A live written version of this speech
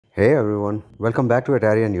Hey everyone, welcome back to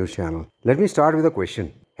Ataria News Channel. Let me start with a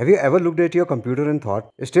question. Have you ever looked at your computer and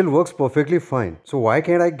thought, it still works perfectly fine, so why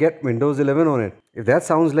can't I get Windows 11 on it? If that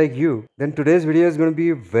sounds like you, then today's video is going to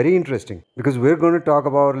be very interesting because we're going to talk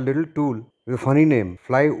about a little tool with a funny name,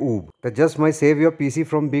 Flyoobe, that just might save your PC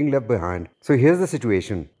from being left behind. So here's the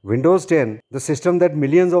situation. Windows 10, the system that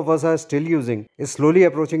millions of us are still using, is slowly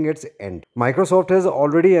approaching its end. Microsoft has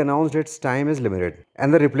already announced its time is limited,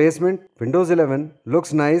 and the replacement, Windows 11,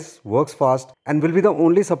 looks nice, works fast, and will be the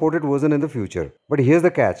only supported version in the future. But here's the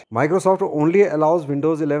catch. Microsoft only allows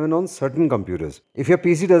Windows 11 on certain computers. If your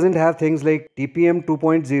PC doesn't have things like TPM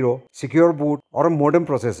 2.0, secure boot, or a modem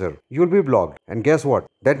processor, you'll be blocked. And guess what?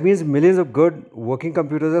 That means millions of good working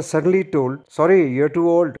computers are suddenly told, sorry, you're too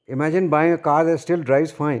old. Imagine buying a car that still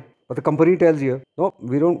drives fine, but the company tells you, no,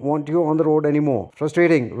 we don't want you on the road anymore.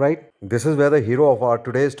 Frustrating, right? This is where the hero of our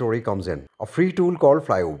today's story comes in. A free tool called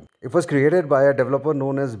Flyoobe. It was created by a developer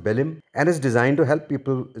known as Belim and is designed to help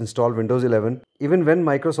people install Windows 11 even when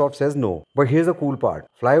Microsoft says no. But here's the cool part.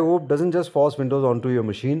 Flyoobe doesn't just force Windows onto your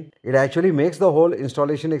machine. It actually makes the whole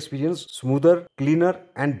installation experience smoother, cleaner,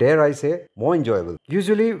 and dare I say, more enjoyable.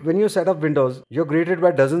 Usually, when you set up Windows, you're greeted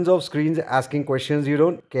by dozens of screens asking questions you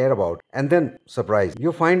don't care about. And then, surprise,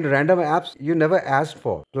 you find random apps you never asked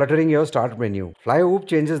for cluttering your start menu. Flyoobe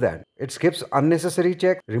changes that. It skips unnecessary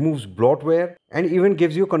checks, removes bloatware, and even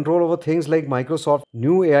gives you control over things like Microsoft's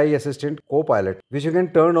new AI assistant Copilot, which you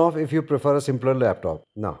can turn off if you prefer a simpler laptop.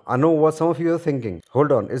 Now, I know what some of you are thinking.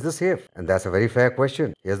 Hold on, is this safe? And that's a very fair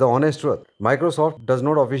question. Here's the honest truth. Microsoft does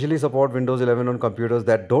not officially support Windows 11 on computers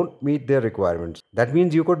that don't meet their requirements. That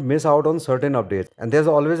means you could miss out on certain updates, and there's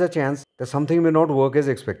always a chance that something may not work as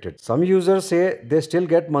expected. Some users say they still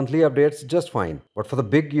get monthly updates just fine, but for the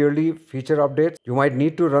big yearly feature updates, you might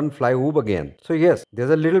need to run Flyoobe again. So yes, there's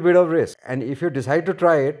a little bit of risk, and if you decide to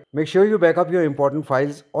try it, make sure you back up your important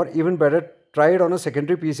files, or even better, try it on a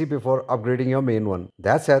secondary PC before upgrading your main one.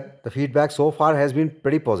 That said, the feedback so far has been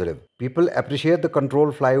pretty positive. People appreciate the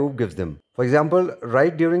control Flyoobe gives them. For example,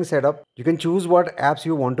 right during setup, you can choose what apps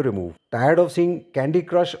you want to remove. Tired of seeing Candy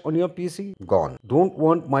Crush on your PC? Gone. Don't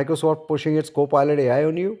want Microsoft pushing its Copilot AI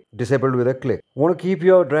on you? Disabled with a click. Want to keep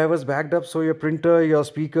your drivers backed up so your printer, your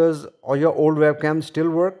speakers, or your old webcam still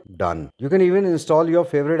work? Done. You can even install your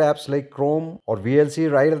favorite apps like Chrome or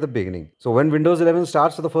VLC right at the beginning. So when Windows 11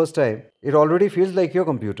 starts for the first time, it already feels like your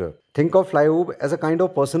computer. Think of Flyoobe as a kind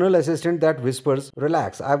of personal assistant that whispers,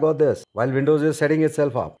 relax, I've got this, while Windows is setting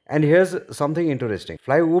itself up. And here's something interesting.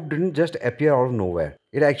 Flyoobe didn't just appear out of nowhere.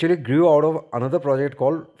 It actually grew out of another project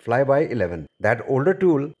called Flyby 11. That older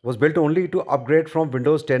tool was built only to upgrade from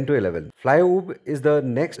Windows 10 to 11. Flyoobe is the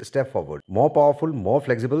next step forward. More powerful, more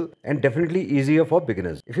flexible, and definitely easier for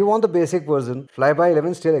beginners. If you want the basic version, Flyby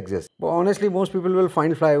 11 still exists. But honestly, most people will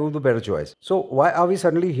find Flyoobe the better choice. So why are we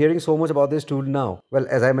suddenly hearing so much about this tool now? Well,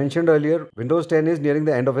 as I mentioned earlier, Windows 10 is nearing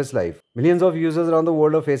the end of its life. Millions of users around the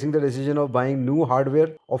world are facing the decision of buying new hardware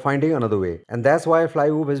or finding another way. And that's why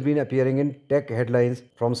Flyoobe has been appearing in tech headlines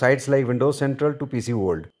from sites like Windows Central to PC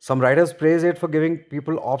World. Some writers praise it for giving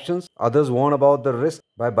people options, others warn about the risk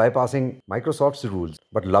by bypassing Microsoft's rules.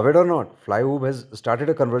 But love it or not, Flyoobe has started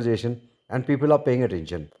a conversation and people are paying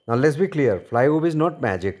attention. Now let's be clear, Flyoobe is not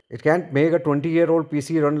magic. It can't make a 20-year-old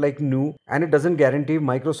PC run like new, and it doesn't guarantee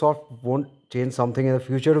Microsoft won't change something in the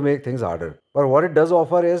future to make things harder. But what it does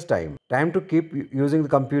offer is time. Time to keep using the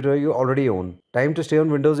computer you already own. Time to stay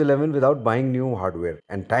on Windows 11 without buying new hardware.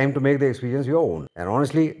 And time to make the experience your own. And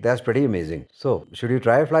honestly, that's pretty amazing. So, should you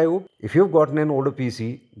try Flyoobe? If you've gotten an older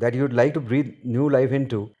PC that you'd like to breathe new life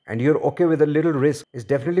into, and you're okay with a little risk, it's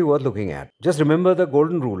definitely worth looking at. Just remember the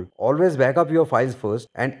golden rule. Always back up your files first.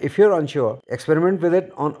 And if you're unsure, experiment with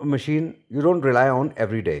it on a machine you don't rely on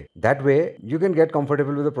every day. That way, you can get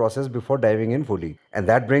comfortable with the process before diving in fully. And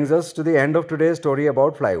that brings us to the end of today's story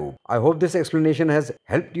about Flyoobe. I hope this explanation has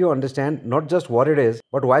helped you understand not just what it is,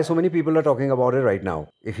 but why so many people are talking about it right now.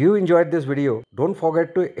 If you enjoyed this video, don't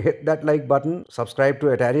forget to hit that like button, subscribe to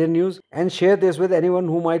Atarian News, and share this with anyone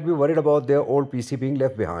who might be worried about their old PC being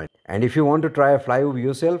left behind. And if you want to try a Flyoobe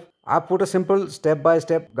yourself, I've put a simple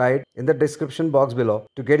step-by-step guide in the description box below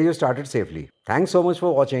to get you started safely. Thanks so much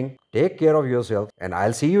for watching. Take care of yourself, and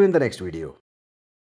I'll see you in the next video.